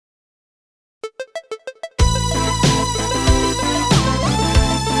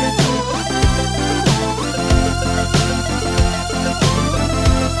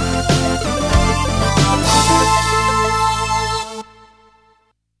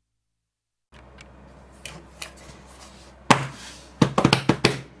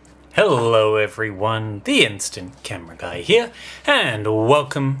Hello everyone, the Instant Camera Guy here, and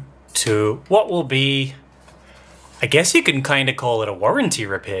welcome to what will be, I guess you can kind of call it a warranty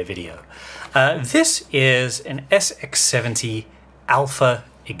repair video. This is an SX-70 Alpha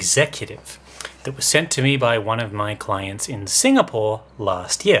Executive that was sent to me by one of my clients in Singapore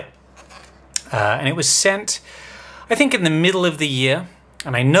last year. And it was sent, I think, in the middle of the year,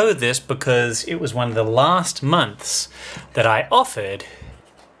 and I know this because it was one of the last months that I offered.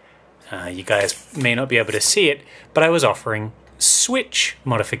 You guys may not be able to see it, but I was offering switch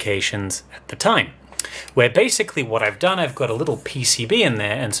modifications at the time, where basically what I've done, I've got a little PCB in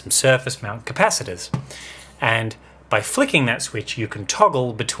there and some surface mount capacitors. And by flicking that switch, you can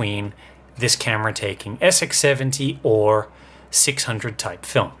toggle between this camera taking SX-70 or 600 type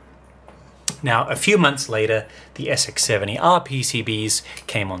film. Now, a few months later, the SX-70R PCBs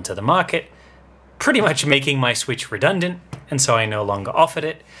came onto the market, pretty much making my switch redundant, and so I no longer offered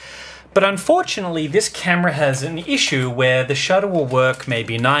it. But unfortunately, this camera has an issue where the shutter will work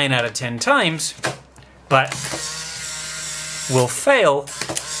maybe 9 out of 10 times, but will fail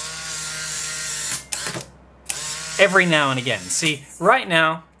every now and again. See, right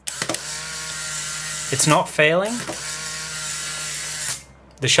now, it's not failing.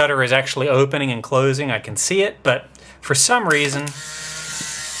 The shutter is actually opening and closing, I can see it, but for some reason,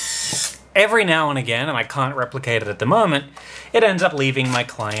 every now and again, and I can't replicate it at the moment, it ends up leaving my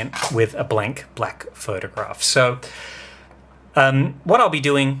client with a blank black photograph. So what I'll be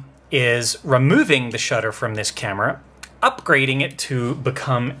doing is removing the shutter from this camera, upgrading it to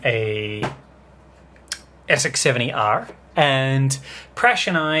become a SX-70R, and Prash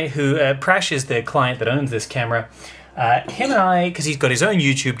and I, Prash is the client that owns this camera, him and I, because he's got his own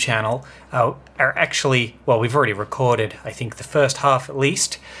YouTube channel, are actually, well, we've already recorded, I think, the first half at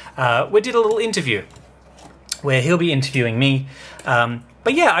least. We did a little interview where he'll be interviewing me.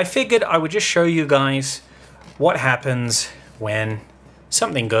 But yeah, I figured I would just show you guys what happens when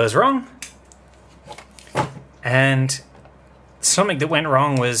something goes wrong. And something that went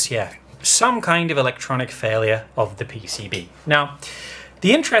wrong was, yeah, some kind of electronic failure of the PCB. Now,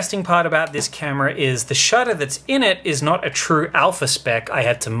 the interesting part about this camera is the shutter that's in it is not a true alpha spec. I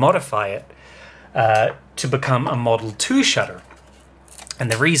had to modify it to become a Model 2 shutter. And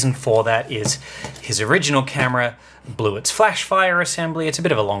the reason for that is his original camera blew its flash fire assembly. It's a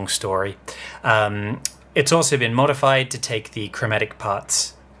bit of a long story. It's also been modified to take the chromatic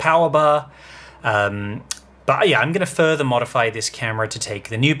parts power bar. But yeah, I'm going to further modify this camera to take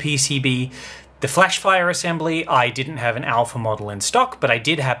the new PCB. The flash fire assembly, I didn't have an alpha model in stock, but I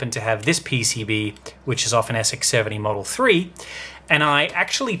did happen to have this PCB, which is off an SX-70 Model 3. And I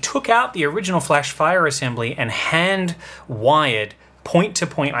actually took out the original flash fire assembly and hand wired point to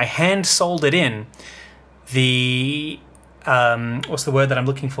point. I hand soldered in the, what's the word that I'm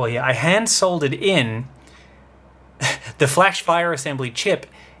looking for here? I hand soldered in the flash fire assembly chip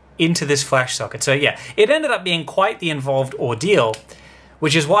into this flash socket. So yeah, it ended up being quite the involved ordeal,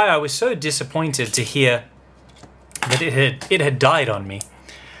 which is why I was so disappointed to hear that it had died on me.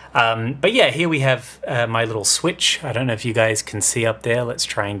 But yeah, here we have my little switch. I don't know if you guys can see up there. Let's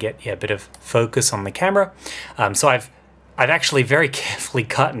try and get a bit of focus on the camera. So I've actually very carefully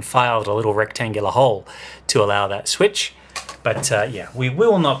cut and filed a little rectangular hole to allow that switch. But yeah, we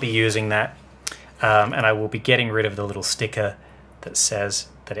will not be using that. And I will be getting rid of the little sticker that says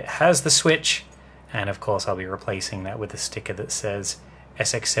that it has the switch. And of course, I'll be replacing that with a sticker that says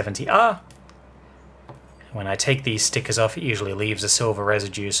SX-70R. When I take these stickers off, it usually leaves a silver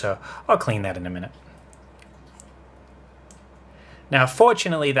residue, so I'll clean that in a minute. Now,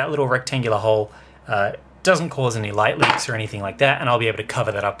 fortunately, that little rectangular hole doesn't cause any light leaks or anything like that, and I'll be able to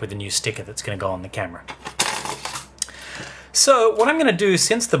cover that up with a new sticker that's going to go on the camera. So what I'm going to do,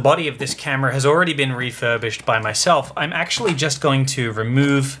 since the body of this camera has already been refurbished by myself, I'm actually just going to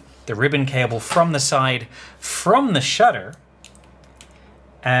remove the ribbon cable from the side from the shutter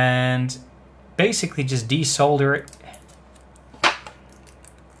and basically just desolder it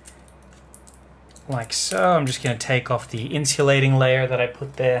like so. I'm just going to take off the insulating layer that I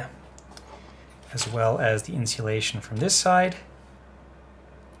put there, as well as the insulation from this side.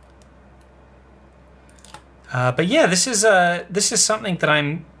 But yeah, this is something that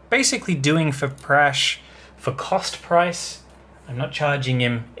I'm basically doing for Prash for cost price. I'm not charging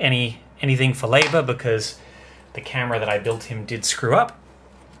him anything for labor because the camera that I built him did screw up.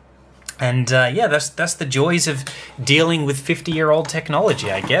 And yeah, that's the joys of dealing with 50-year-old technology,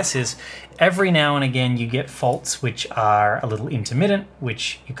 I guess, is every now and again you get faults which are a little intermittent,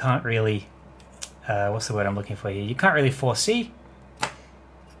 which you can't really, what's the word I'm looking for here? You can't really foresee.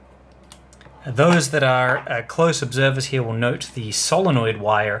 Those that are close observers here will note the solenoid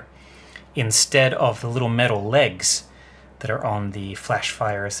wire instead of the little metal legs that are on the flash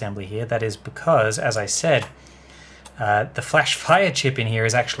fire assembly here. That is because, as I said, the flash fire chip in here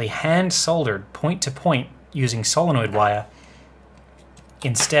is actually hand soldered point to point using solenoid wire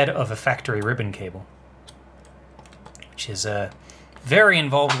instead of a factory ribbon cable, which is a very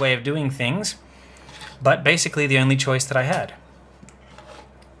involved way of doing things, but basically the only choice that I had.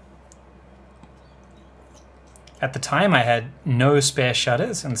 At the time I had no spare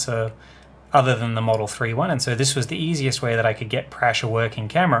shutters, and so other than the Model 3 one, and so this was the easiest way that I could get Prash a working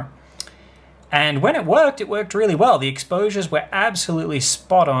camera. And when it worked really well. The exposures were absolutely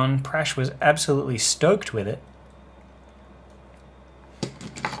spot on. Prash was absolutely stoked with it.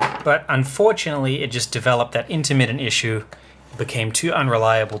 But unfortunately, it just developed that intermittent issue. It became too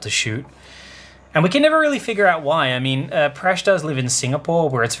unreliable to shoot. And we can never really figure out why. I mean, Prash does live in Singapore,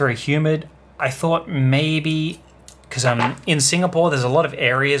 where it's very humid. I thought maybe, because in Singapore, there's a lot of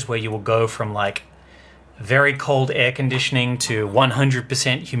areas where you will go from like very cold air conditioning to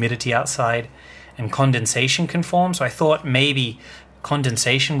 100% humidity outside, and condensation can form. So I thought maybe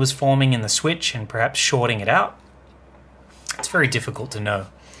condensation was forming in the switch and perhaps shorting it out. It's very difficult to know.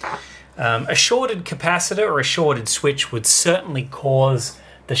 A shorted capacitor or a shorted switch would certainly cause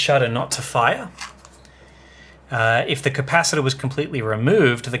the shutter not to fire. If the capacitor was completely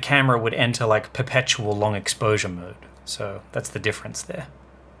removed, the camera would enter like perpetual long exposure mode. So that's the difference there.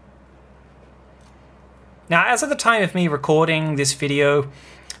 Now, as of the time of me recording this video,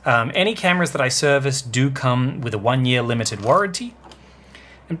 any cameras that I service do come with a 1-year limited warranty.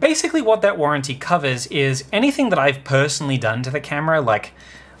 And basically what that warranty covers is anything that I've personally done to the camera, like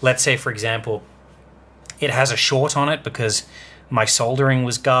let's say, for example, it has a short on it because my soldering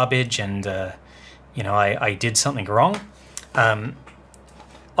was garbage and you know, I did something wrong.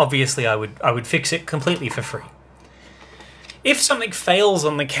 Obviously I would fix it completely for free. If something fails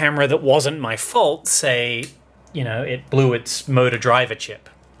on the camera that wasn't my fault, say, you know, it blew its motor driver chip,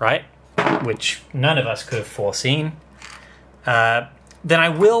 right? Which none of us could have foreseen. Then I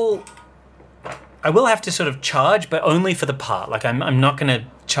will have to sort of charge, but only for the part. Like I'm not going to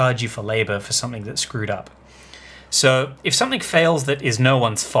charge you for labor for something that's screwed up. So if something fails that is no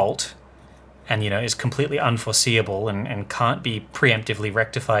one's fault, and you know is completely unforeseeable and can't be preemptively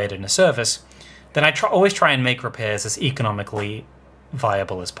rectified in a service, then I always try and make repairs as economically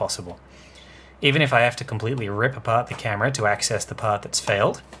viable as possible. Even if I have to completely rip apart the camera to access the part that's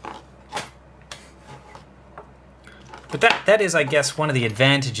failed. But that is, I guess, one of the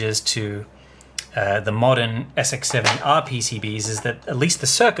advantages to the modern SX-70R PCBs is that at least the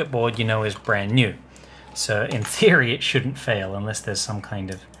circuit board, you know, is brand new. So in theory, it shouldn't fail unless there's some kind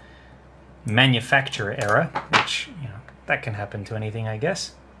of manufacturer error, which, you know, that can happen to anything, I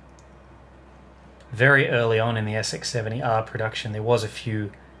guess. Very early on in the SX-70R production, there was a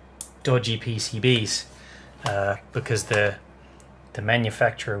few dodgy PCBs because the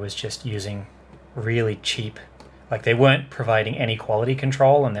manufacturer was just using really cheap, like they weren't providing any quality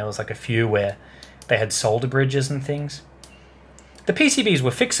control, and there was like a few where they had solder bridges and things. The PCBs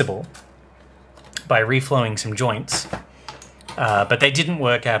were fixable by reflowing some joints, but they didn't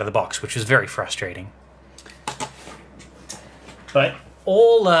work out of the box, which was very frustrating. But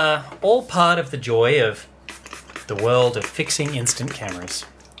all part of the joy of the world of fixing instant cameras.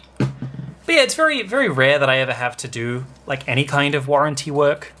 But yeah, it's very, very rare that I ever have to do like any kind of warranty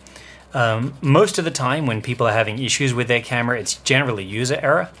work. Most of the time when people are having issues with their camera, it's generally user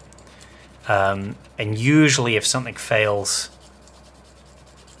error. And usually if something fails,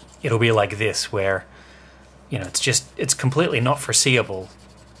 it'll be like this, where, you know, it's completely not foreseeable.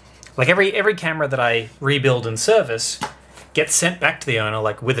 Like every camera that I rebuild and service gets sent back to the owner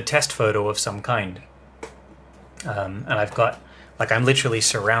like with a test photo of some kind. And I've got, like, I'm literally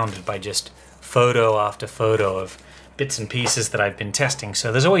surrounded by just photo after photo of bits and pieces that I've been testing.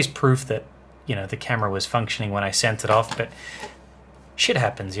 So there's always proof that, you know, the camera was functioning when I sent it off, but shit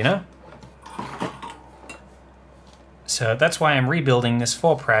happens, you know? So that's why I'm rebuilding this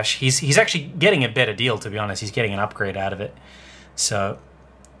for Prash. He's actually getting a better deal, to be honest. He's getting an upgrade out of it. So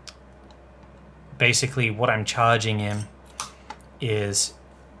basically what I'm charging him is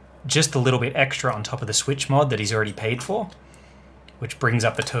just a little bit extra on top of the switch mod that he's already paid for, which brings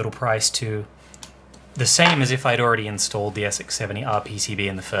up the total price to the same as if I'd already installed the SX-70R PCB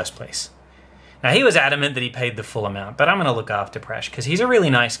in the first place. Now, he was adamant that he paid the full amount, but I'm going to look after Prash because he's a really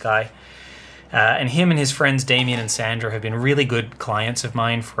nice guy. And him and his friends Damien and Sandra have been really good clients of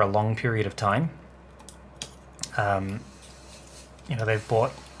mine for a long period of time. You know, they've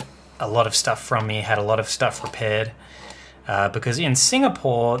bought a lot of stuff from me, had a lot of stuff repaired. Because in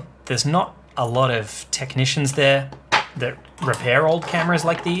Singapore, there's not a lot of technicians there that repair old cameras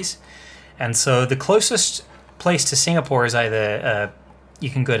like these. And so the closest place to Singapore is either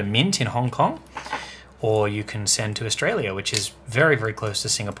you can go to Mint in Hong Kong, or you can send to Australia, which is very, very close to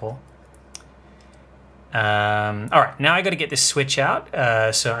Singapore. All right, now I got to get this switch out,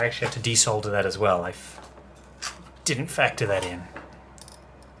 so I actually have to desolder that as well. I didn't factor that in.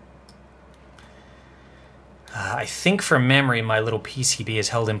 I think from memory my little PCB is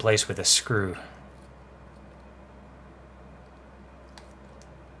held in place with a screw.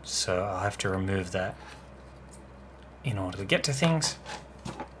 So I'll have to remove that in order to get to things.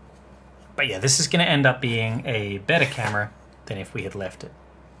 But yeah, this is going to end up being a better camera than if we had left it.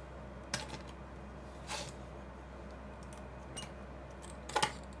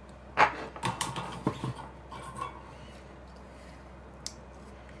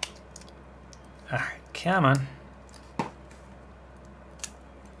 Alright, come on.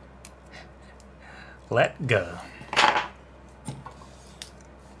 Let go.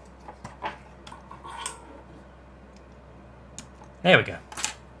 There we go.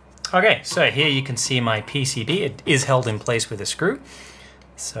 Okay, so here you can see my PCB. It is held in place with a screw.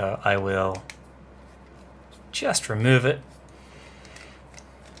 So I will just remove it.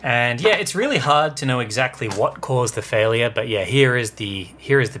 And yeah, it's really hard to know exactly what caused the failure, but yeah, here is the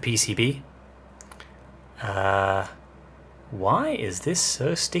PCB. Why is this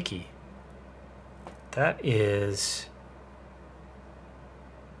so sticky? That is...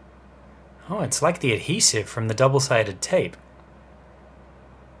 Oh, it's like the adhesive from the double-sided tape.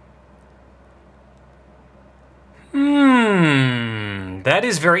 That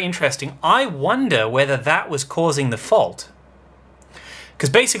is very interesting. I wonder whether that was causing the fault. Because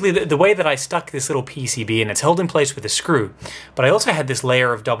basically the way that I stuck this little PCB in, it's held in place with a screw, but I also had this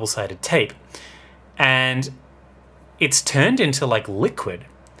layer of double-sided tape. And it's turned into like liquid.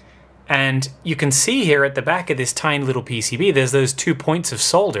 And you can see here at the back of this tiny little PCB, there's those 2 points of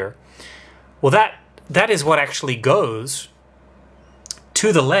solder. Well, that is what actually goes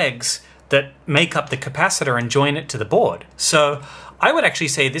to the legs that make up the capacitor and join it to the board. So I would actually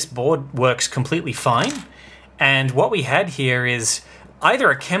say this board works completely fine. And what we had here is either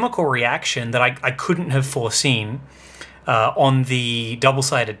a chemical reaction that I couldn't have foreseen on the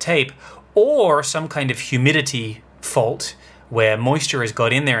double-sided tape, or some kind of humidity fault where moisture has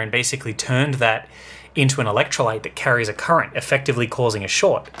got in there and basically turned that into an electrolyte that carries a current, effectively causing a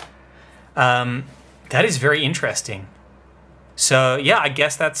short. That is very interesting. So yeah, I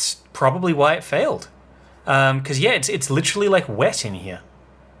guess that's probably why it failed. Because yeah, it's literally like wet in here.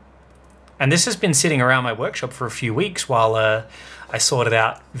 And this has been sitting around my workshop for a few weeks while I sorted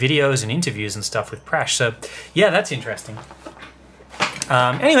out videos and interviews and stuff with Prash. So yeah, that's interesting.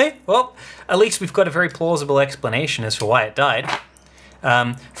 Anyway, well, at least we've got a very plausible explanation as for why it died.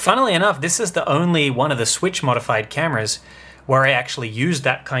 Funnily enough, this is the only one of the Switch modified cameras where I actually used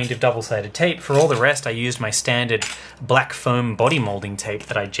that kind of double-sided tape. For all the rest, I used my standard black foam body molding tape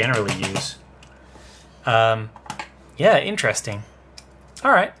that I generally use. Yeah, interesting.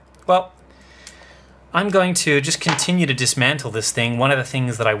 All right, well, I'm going to just continue to dismantle this thing. One of the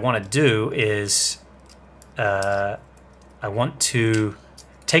things that I want to do is I want to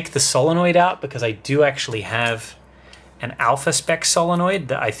take the solenoid out, because I do actually have an alpha spec solenoid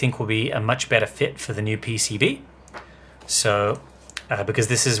that I think will be a much better fit for the new PCB. So, because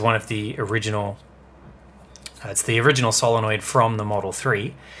this is one of the original, it's the original solenoid from the Model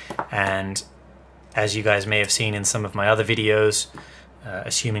 3, and as you guys may have seen in some of my other videos,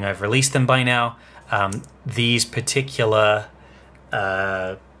 assuming I've released them by now, these particular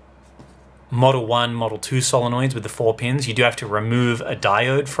Model 1, Model 2 solenoids with the 4 pins, you do have to remove a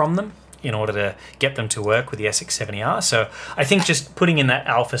diode from them in order to get them to work with the SX-70R. So I think just putting in that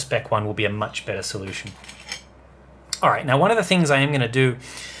alpha spec one will be a much better solution. All right, now one of the things I am going to do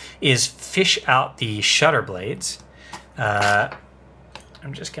is fish out the shutter blades. I'm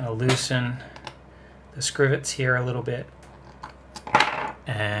just going to loosen the scrivets here a little bit,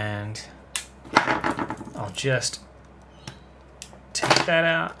 and I'll just take that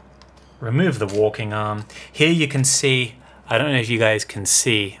out, remove the walking arm. Here you can see, I don't know if you guys can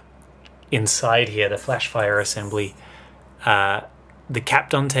see inside here, the flash fire assembly, the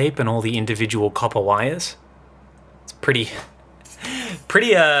Kapton tape and all the individual copper wires. It's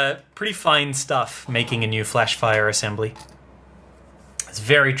pretty fine stuff making a new flash fire assembly. It's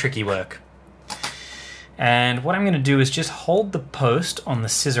very tricky work. And what I'm going to do is just hold the post on the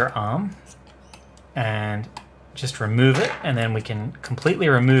scissor arm and just remove it, and then we can completely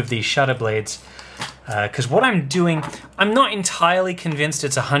remove these shutter blades. Because what I'm doing, I'm not entirely convinced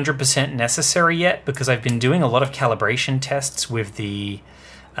it's 100% necessary yet, because I've been doing a lot of calibration tests with the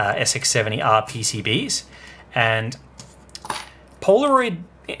SX-70R PCBs, and Polaroid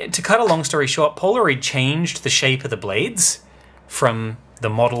to cut a long story short, Polaroid changed the shape of the blades from the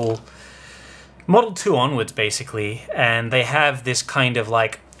Model 2 onwards, basically, and they have this kind of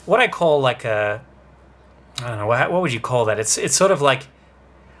like, what I call like a, I don't know, what would you call that? It's sort of like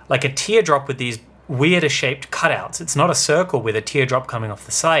a teardrop with these weirder shaped cutouts. It's not a circle with a teardrop coming off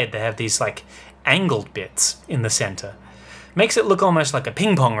the side. They have these like angled bits in the center. Makes it look almost like a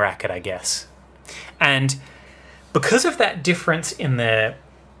ping pong racket, I guess. And because of that difference in the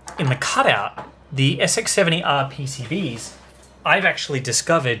cutout, the SX-70R PCBs, I've actually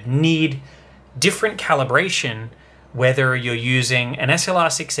discovered, need different calibration whether you're using an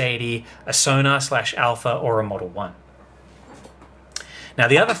SLR680, a Sonar/Alpha, or a Model 1. Now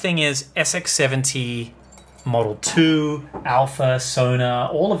the other thing is SX-70, Model 2, Alpha, Sonar,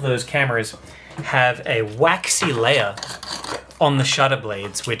 all of those cameras have a waxy layer on the shutter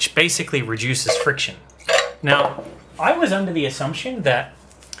blades, which basically reduces friction. Now, I was under the assumption that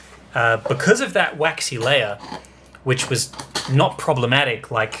because of that waxy layer, which was not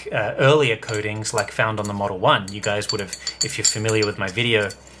problematic like earlier coatings like found on the Model 1. You guys would have, if you're familiar with my video,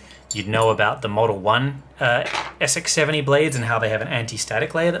 you'd know about the Model 1 SX-70 blades and how they have an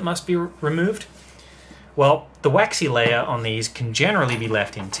anti-static layer that must be removed. Well, the waxy layer on these can generally be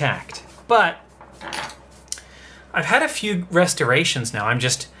left intact, but I've had a few restorations now. I'm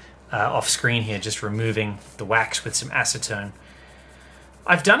just off screen here, just removing the wax with some acetone.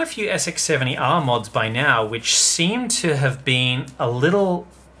 I've done a few SX-70R mods by now, which seem to have been a little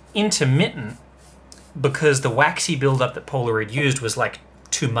intermittent because the waxy buildup that Polaroid used was like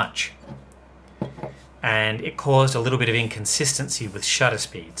too much. And it caused a little bit of inconsistency with shutter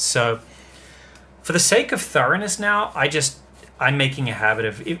speeds. So for the sake of thoroughness now, I'm making a habit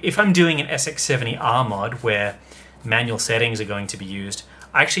of, if I'm doing an SX-70R mod where manual settings are going to be used,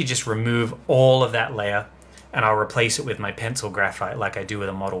 I actually just remove all of that layer and I'll replace it with my pencil graphite like I do with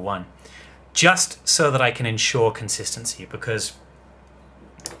a Model 1, just so that I can ensure consistency, because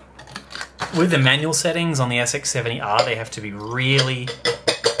with the manual settings on the SX-70R, they have to be really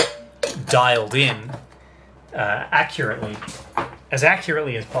dialed in accurately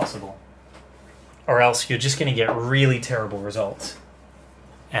as possible, or else you're just going to get really terrible results.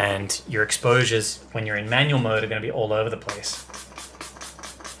 And your exposures, when you're in manual mode, are going to be all over the place.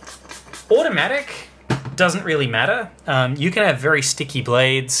 Automatic doesn't really matter. You can have very sticky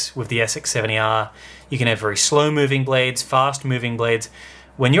blades with the SX-70R. You can have very slow-moving blades, fast-moving blades.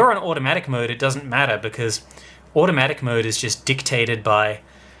 When you're on automatic mode, it doesn't matter, because automatic mode is just dictated by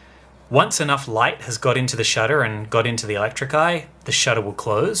once enough light has got into the shutter and got into the electric eye, the shutter will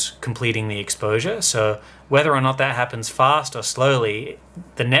close, completing the exposure. So whether or not that happens fast or slowly,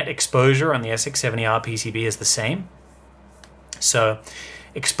 the net exposure on the SX-70R PCB is the same. So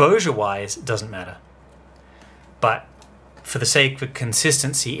exposure-wise, it doesn't matter. But for the sake of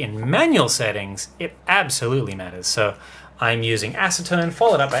consistency in manual settings, it absolutely matters. So I'm using acetone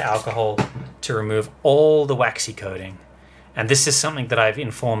followed up by alcohol to remove all the waxy coating. And this is something that I've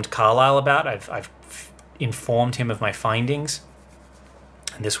informed Carlisle about. I've informed him of my findings.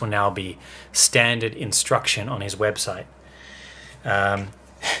 And this will now be standard instruction on his website.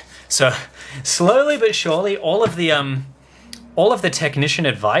 So slowly but surely, all of the technician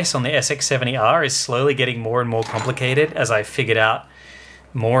advice on the SX-70R is slowly getting more and more complicated as I figured out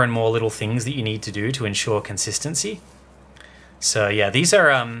more and more little things that you need to do to ensure consistency. So yeah, these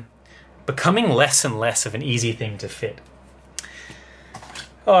are becoming less and less of an easy thing to fit.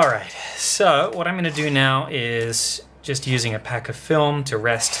 All right, so what I'm going to do now is just using a pack of film to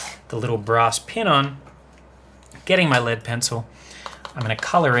rest the little brass pin on, getting my lead pencil. I'm going to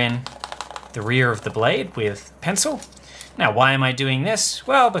color in the rear of the blade with pencil. Now, why am I doing this?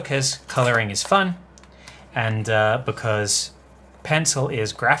 Well, because coloring is fun, and because pencil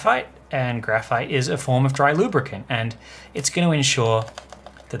is graphite, and graphite is a form of dry lubricant, and it's going to ensure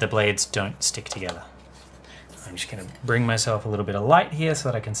that the blades don't stick together. I'm just going to bring myself a little bit of light here so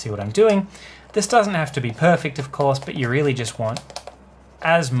that I can see what I'm doing. This doesn't have to be perfect, of course, but you really just want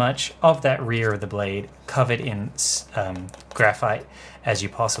as much of that rear of the blade covered in graphite as you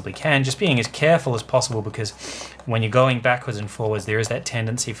possibly can, just being as careful as possible, because when you're going backwards and forwards, there is that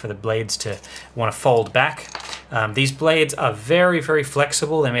tendency for the blades to want to fold back. These blades are very, very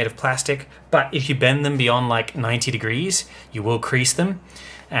flexible. They're made of plastic, but if you bend them beyond like 90 degrees, you will crease them.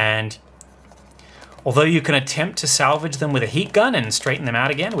 And although you can attempt to salvage them with a heat gun and straighten them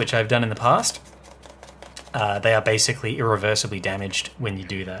out again, which I've done in the past, they are basically irreversibly damaged when you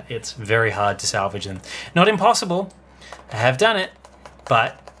do that. It's very hard to salvage them. Not impossible. I have done it,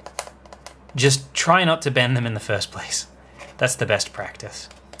 but just try not to bend them in the first place. That's the best practice.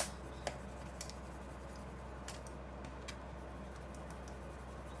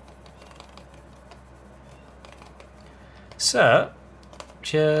 So,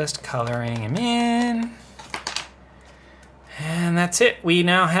 just coloring him in. And that's it. We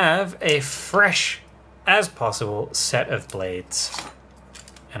now have a fresh as possible set of blades.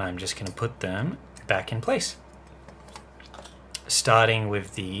 And I'm just going to put them back in place. Starting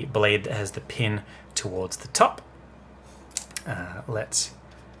with the blade that has the pin towards the top. Let's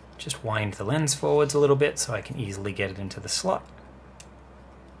just wind the lens forwards a little bit so I can easily get it into the slot.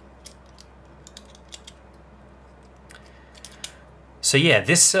 So yeah,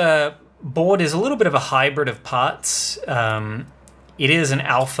 this board is a little bit of a hybrid of parts. It is an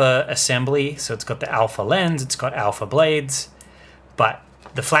alpha assembly, so it's got the alpha lens, it's got alpha blades, but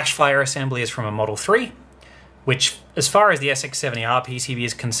the flash fire assembly is from a Model 3, which, as far as the SX-70R PCB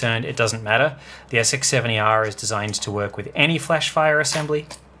is concerned, it doesn't matter. The SX-70R is designed to work with any flash fire assembly.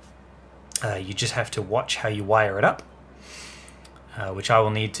 You just have to watch how you wire it up, which I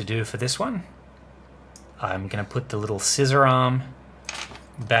will need to do for this one. I'm going to put the little scissor arm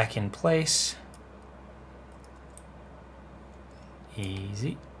back in place.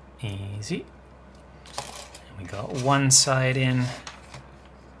 Easy, easy. And we got one side in.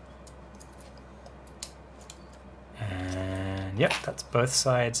 And yep, that's both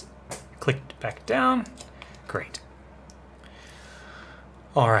sides. Clicked back down. Great.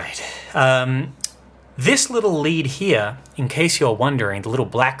 All right. This little lead here, in case you're wondering, the little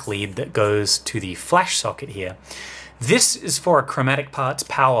black lead that goes to the flash socket here, this is for a Chromatic Parts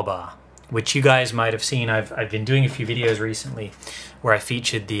power bar, which you guys might have seen. I've been doing a few videos recently where I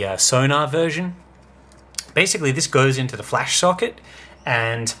featured the sonar version. Basically, this goes into the flash socket,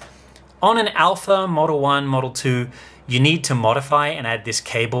 and on an Alpha, Model 1, Model 2, you need to modify and add this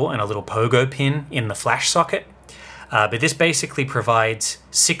cable and a little pogo pin in the flash socket. But this basically provides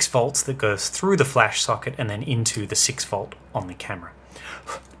 6 volts that goes through the flash socket and then into the 6 volt on the camera.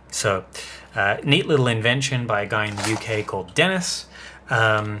 So, neat little invention by a guy in the UK called Dennis.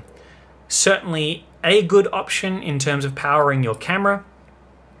 Certainly a good option in terms of powering your camera.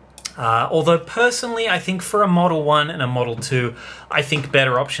 Although personally, I think for a Model 1 and a Model 2, I think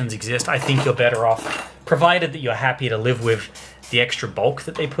better options exist. I think you're better off, provided that you're happy to live with the extra bulk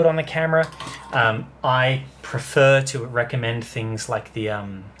that they put on the camera. I prefer to recommend things like the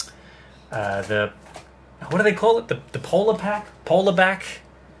what do they call it? The polar back,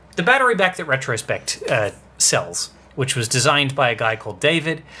 the battery back that Retrospect sells, which was designed by a guy called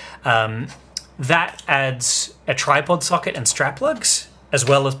David. That adds a tripod socket and strap lugs, as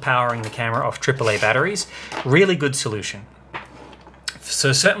well as powering the camera off AAA batteries. Really good solution.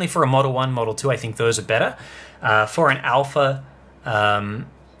 So certainly for a Model 1, Model 2, I think those are better. For an Alpha,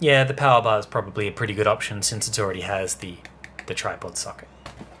 yeah, the power bar is probably a pretty good option since it already has the tripod socket.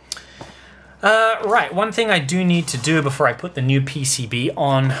 Right, one thing I do need to do before I put the new PCB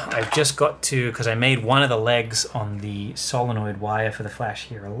on, I've just got to, because I made one of the legs on the solenoid wire for the flash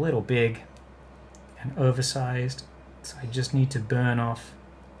here a little big and oversized, so I just need to burn off,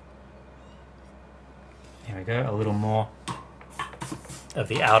 here we go, a little more of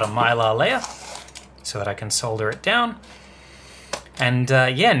the outer mylar layer so that I can solder it down. And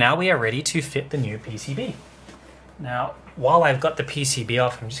yeah, now we are ready to fit the new PCB. Now, while I've got the PCB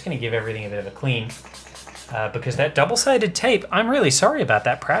off, I'm just going to give everything a bit of a clean because that double-sided tape, I'm really sorry about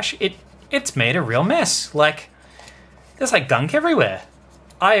that, Prash. It's made a real mess. Like, there's like gunk everywhere.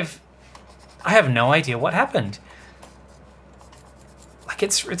 I have no idea what happened. Like,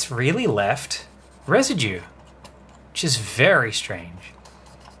 it's really left residue, which is very strange.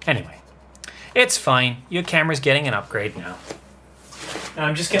 Anyway, it's fine. Your camera's getting an upgrade now. Now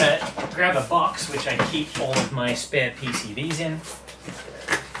I'm just gonna grab a box which I keep all of my spare PCBs in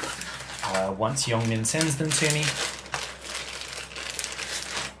once Yongmin sends them to me.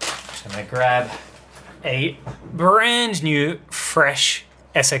 Just gonna grab a brand new, fresh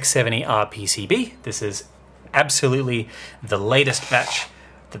SX-70R PCB. This is absolutely the latest batch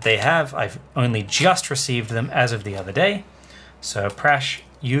that they have. I've only just received them as of the other day. So Prash,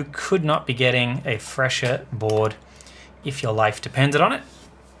 you could not be getting a fresher board if your life depended on it.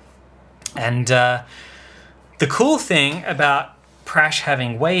 And the cool thing about Prash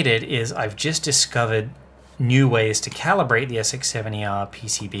having waited is I've just discovered new ways to calibrate the SX-70R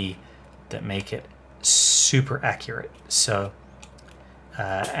PCB that make it super accurate. So,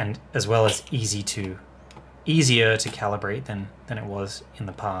 and as well as easier to calibrate than it was in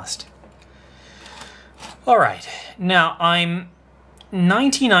the past. All right, now I'm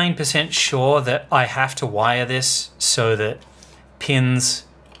 99% sure that I have to wire this so that pins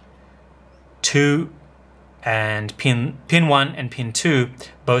 2 and pin 1 and pin 2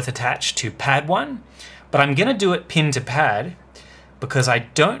 both attach to pad 1, but I'm gonna do it pin to pad because I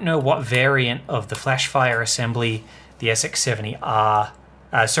don't know what variant of the flash fire assembly the SX-70R,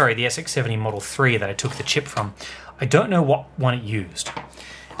 sorry, the SX-70 Model 3 that I took the chip from, I don't know what one it used.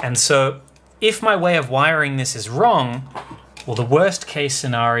 And so if my way of wiring this is wrong, well, the worst case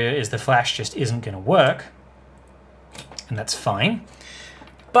scenario is the flash just isn't going to work, and that's fine.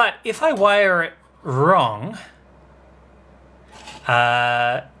 But if I wire it wrong,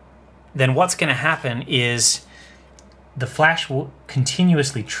 then what's going to happen is the flash will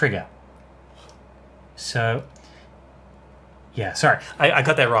continuously trigger. So, yeah, sorry, I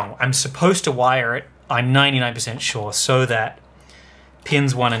got that wrong. I'm supposed to wire it, I'm 99% sure, so that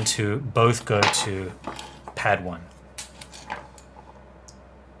pins 1 and 2 both go to pad 1.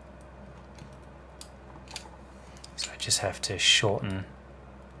 So I just have to shorten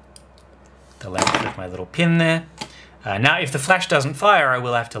the length of my little pin there. Now, if the flash doesn't fire, I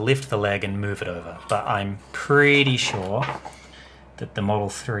will have to lift the leg and move it over. But I'm pretty sure that the Model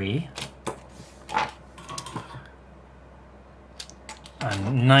 3,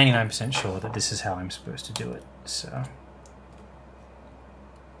 I'm 99% sure that this is how I'm supposed to do it. So,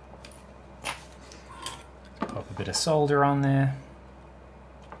 pop a bit of solder on there.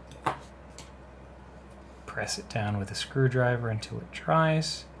 Press it down with a screwdriver until it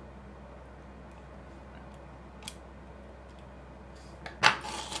dries.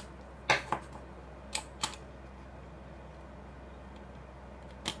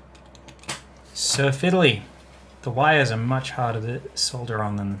 So fiddly. The wires are much harder to solder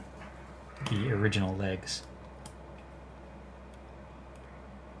on than the original legs.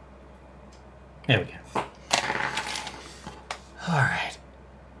 There we go. All right.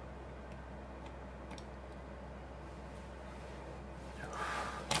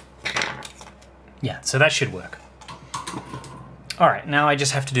 Yeah, so that should work. All right, now I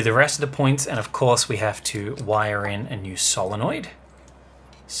just have to do the rest of the points, and of course we have to wire in a new solenoid.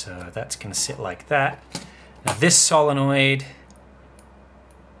 So that's going to sit like that. Now this solenoid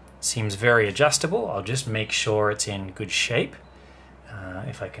seems very adjustable. I'll just make sure it's in good shape.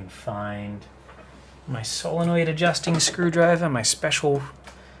 If I can find my solenoid adjusting screwdriver, my special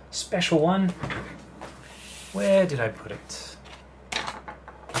one. Where did I put it?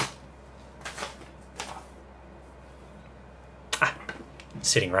 Ah,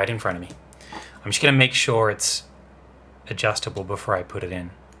 sitting right in front of me. I'm just going to make sure it's adjustable before I put it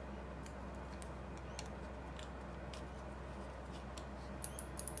in.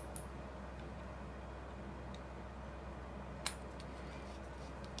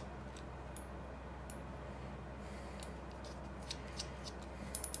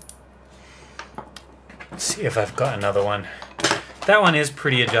 See if I've got another one. That one is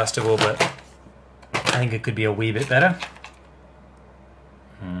pretty adjustable, but I think it could be a wee bit better.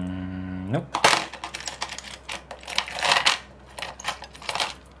 Nope.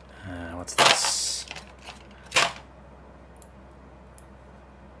 What's this?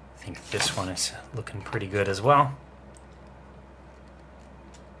 I think this one is looking pretty good as well.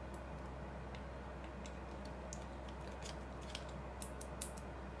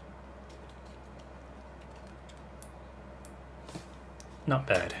 Not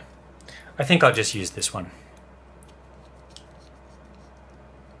bad. I think I'll just use this one.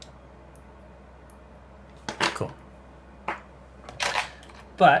 Cool.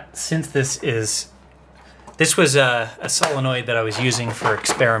 But since this was a solenoid that I was using for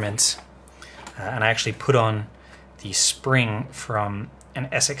experiments, and I actually put on the spring from an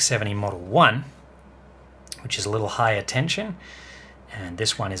SX-70 Model 1, which is a little higher tension, and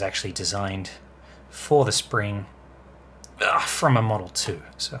this one is actually designed for the spring from a Model 2.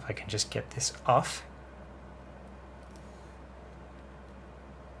 So if I can just get this off.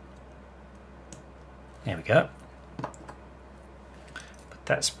 There we go. Put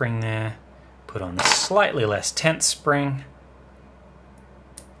that spring there. Put on the slightly less tense spring.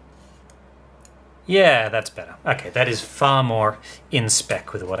 Yeah, that's better. Okay, that is far more in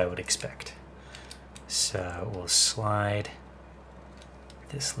spec with what I would expect. So we'll slide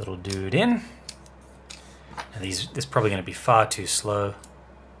this little dude in. Now this is probably going to be far too slow.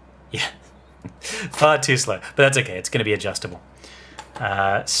 Yeah, far too slow, but that's okay. It's going to be adjustable.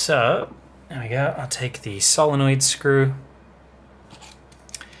 So there we go. I'll take the solenoid screw,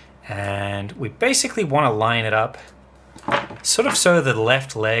 and we basically want to line it up sort of so the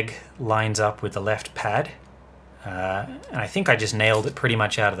left leg lines up with the left pad. And I think I just nailed it pretty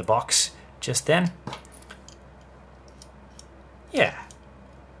much out of the box just then. Yeah.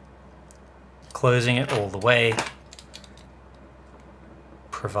 Closing it all the way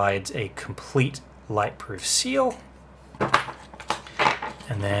provides a complete light-proof seal.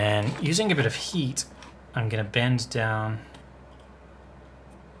 And then using a bit of heat, I'm going to bend down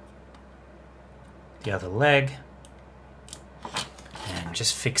the other leg and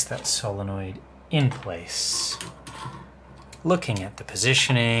just fix that solenoid in place. Looking at the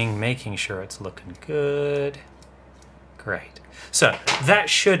positioning, making sure it's looking good. Great. So that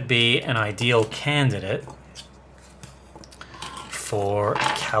should be an ideal candidate for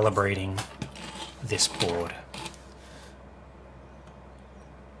calibrating this board.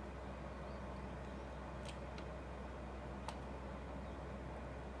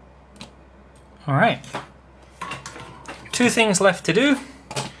 All right. 2 things left to do,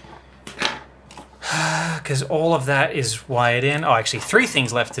 because all of that is wired in. Oh, actually 3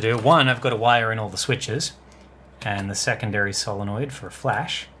 things left to do. 1, I've got to wire in all the switches and the secondary solenoid for a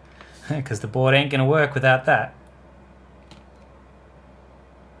flash, because the board ain't going to work without that.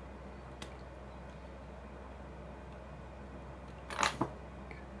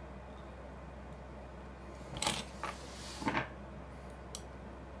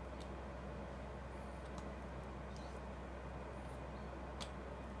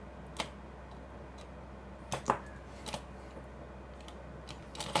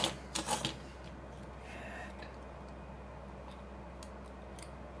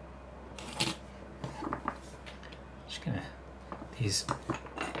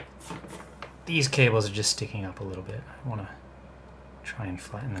 These cables are just sticking up a little bit. I want to try and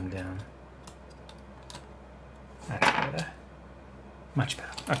flatten them down. That's better. Much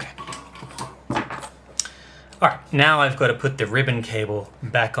better. Okay. Alright, now I've got to put the ribbon cable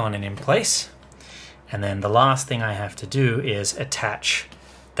back on and in place. And then the last thing I have to do is attach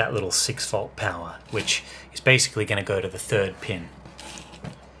that little 6-volt power, which is basically going to go to the 3rd pin.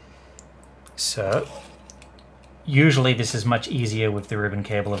 So usually this is much easier with the ribbon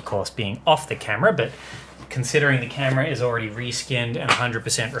cable, of course, being off the camera, but considering the camera is already reskinned and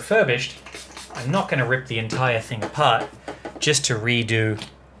 100% refurbished, I'm not going to rip the entire thing apart just to redo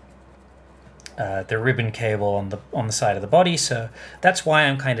the ribbon cable on the side of the body. So that's why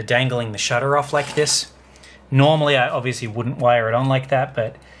I'm kind of dangling the shutter off like this. Normally I obviously wouldn't wire it on like that,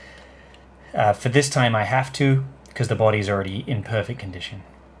 but for this time I have to, because the body's already in perfect condition,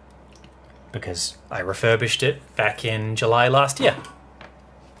 because I refurbished it back in July last year.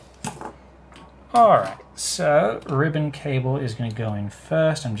 Alright, so ribbon cable is going to go in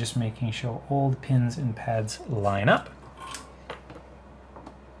first. I'm just making sure all the pins and pads line up.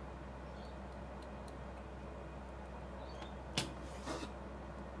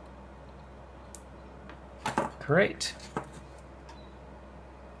 Great.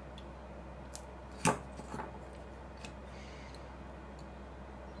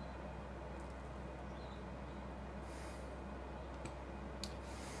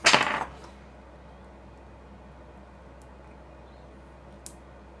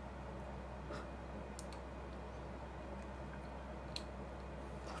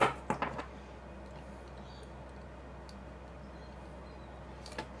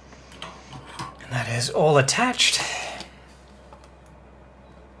 That is all attached.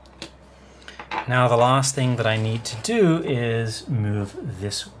 Now the last thing that I need to do is move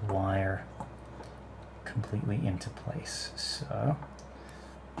this wire completely into place. So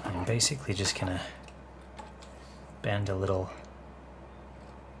I'm basically just gonna bend a little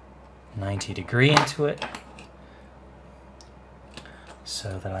 90-degree into it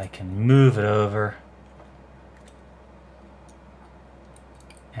so that I can move it over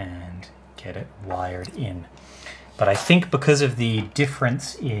and get it wired in. But I think because of the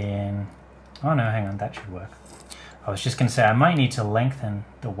difference in... Oh no, hang on, that should work. I was just going to say I might need to lengthen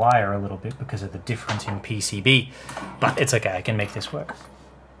the wire a little bit because of the difference in PCB, but it's okay, I can make this work.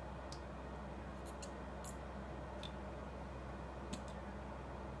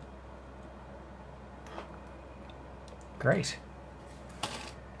 Great.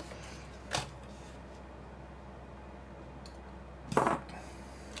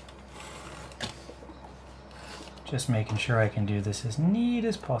 Just making sure I can do this as neat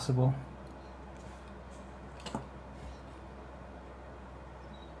as possible.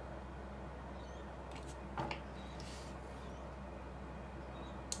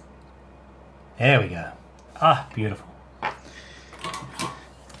 There we go. Ah, beautiful.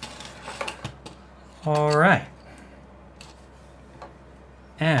 All right.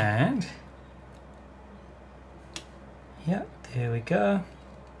 And, yep, there we go.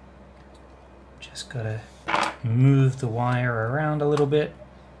 Just gotta move the wire around a little bit,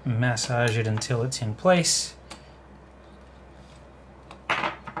 massage it until it's in place.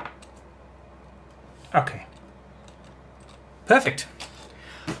 Okay. Perfect.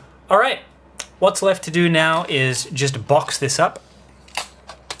 All right. What's left to do now is just box this up.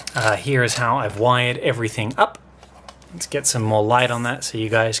 Here is how I've wired everything up. Let's get some more light on that so you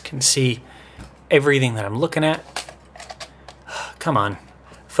guys can see everything that I'm looking at. Come on.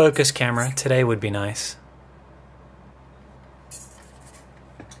 Focus camera. Today would be nice.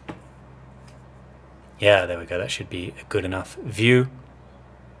 Yeah, there we go. That should be a good enough view.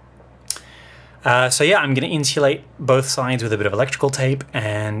 So yeah, I'm going to insulate both sides with a bit of electrical tape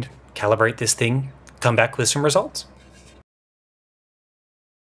and calibrate this thing, come back with some results.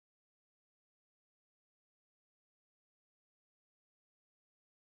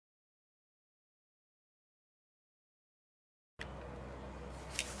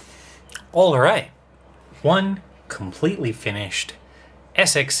 All right, one completely finished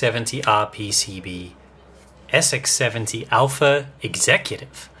SX-70R PCB, SX-70 Alpha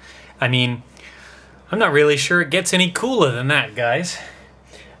Executive. I mean, I'm not really sure it gets any cooler than that, guys.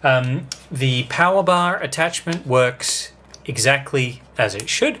 The power bar attachment works exactly as it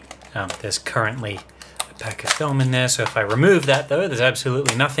should. There's currently a pack of film in there, so if I remove that though, there's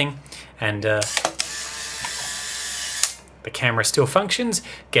absolutely nothing. And the camera still functions,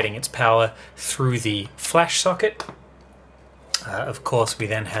 getting its power through the flash socket. Of course, we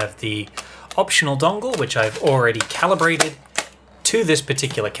then have the optional dongle, which I've already calibrated to this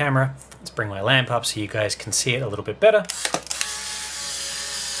particular camera. Let's bring my lamp up so you guys can see it a little bit better.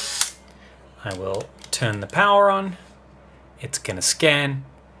 I will turn the power on. It's going to scan.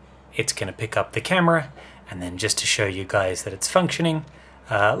 It's going to pick up the camera. And then just to show you guys that it's functioning,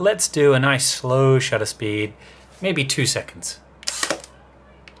 let's do a nice slow shutter speed, maybe 2 seconds.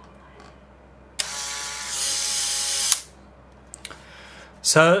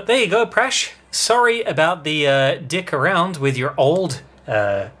 So there you go, Prash. Sorry about the dick around with your old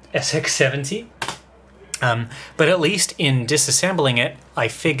SX-70. But at least in disassembling it, I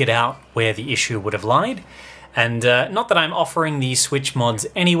figured out where the issue would have lied. And not that I'm offering these switch mods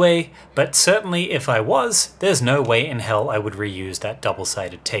anyway, but certainly if I was, there's no way in hell I would reuse that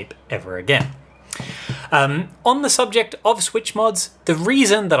double-sided tape ever again. On the subject of switch mods, the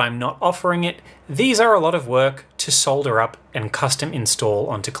reason that I'm not offering it, these are a lot of work to solder up and custom install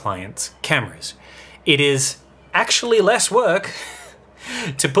onto clients' cameras. It is actually less work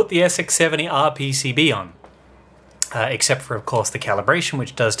to put the SX-70R PCB on. Except for, of course, the calibration,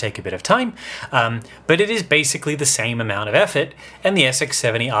 which does take a bit of time, but it is basically the same amount of effort, and the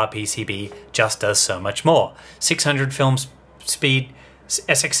SX-70R PCB just does so much more. 600 film speed,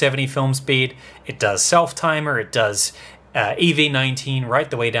 SX-70 film speed, it does self-timer, it does EV19 right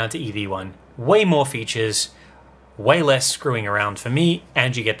the way down to EV1. Way more features, way less screwing around for me,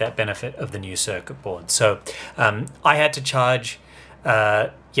 and you get that benefit of the new circuit board. So I had to charge,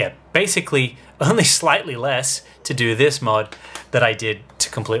 yeah, basically only slightly less to do this mod that I did to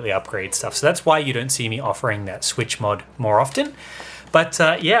completely upgrade stuff. So that's why you don't see me offering that switch mod more often. But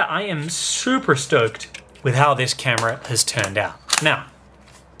yeah, I am super stoked with how this camera has turned out. Now,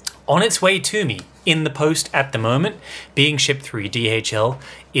 on its way to me in the post at the moment, being shipped through DHL,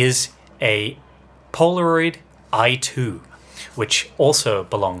 is a Polaroid i2, which also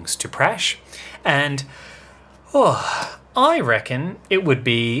belongs to Prash. And I reckon it would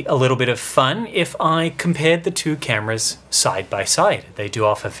be a little bit of fun if I compared the two cameras side by side. They do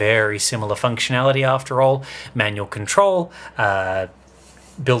offer very similar functionality after all. Manual control,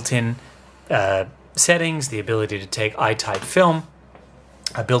 built-in settings, the ability to take I-type film,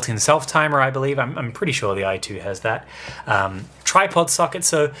 a built-in self-timer, I believe. I'm pretty sure the i2 has that. Tripod socket,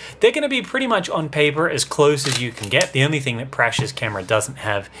 so they're going to be pretty much on paper as close as you can get. The only thing that Prash's camera doesn't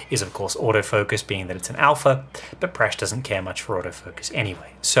have is, of course, autofocus, being that it's an alpha, but Prash doesn't care much for autofocus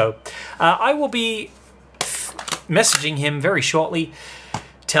anyway. So I will be messaging him very shortly,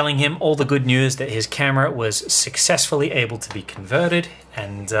 telling him all the good news that his camera was successfully able to be converted,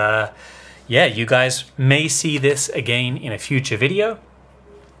 and yeah, you guys may see this again in a future video.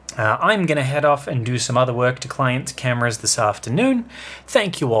 I'm going to head off and do some other work to clients' cameras this afternoon.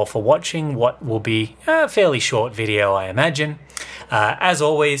 Thank you all for watching what will be a fairly short video, I imagine. As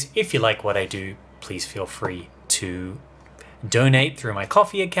always, if you like what I do, please feel free to donate through my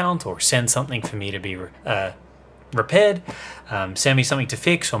Ko-fi account or send something for me to be repaired. Send me something to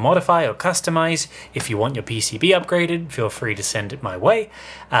fix or modify or customize. If you want your PCB upgraded, feel free to send it my way.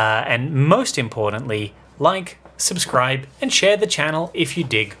 And most importantly, like, subscribe, and share the channel if you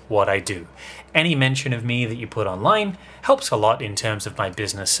dig what I do. Any mention of me that you put online helps a lot in terms of my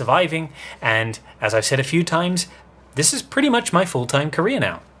business surviving, and as I've said a few times, this is pretty much my full-time career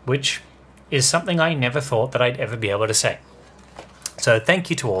now, which is something I never thought that I'd ever be able to say. So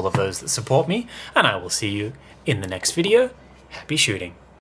thank you to all of those that support me, and I will see you in the next video. Happy shooting.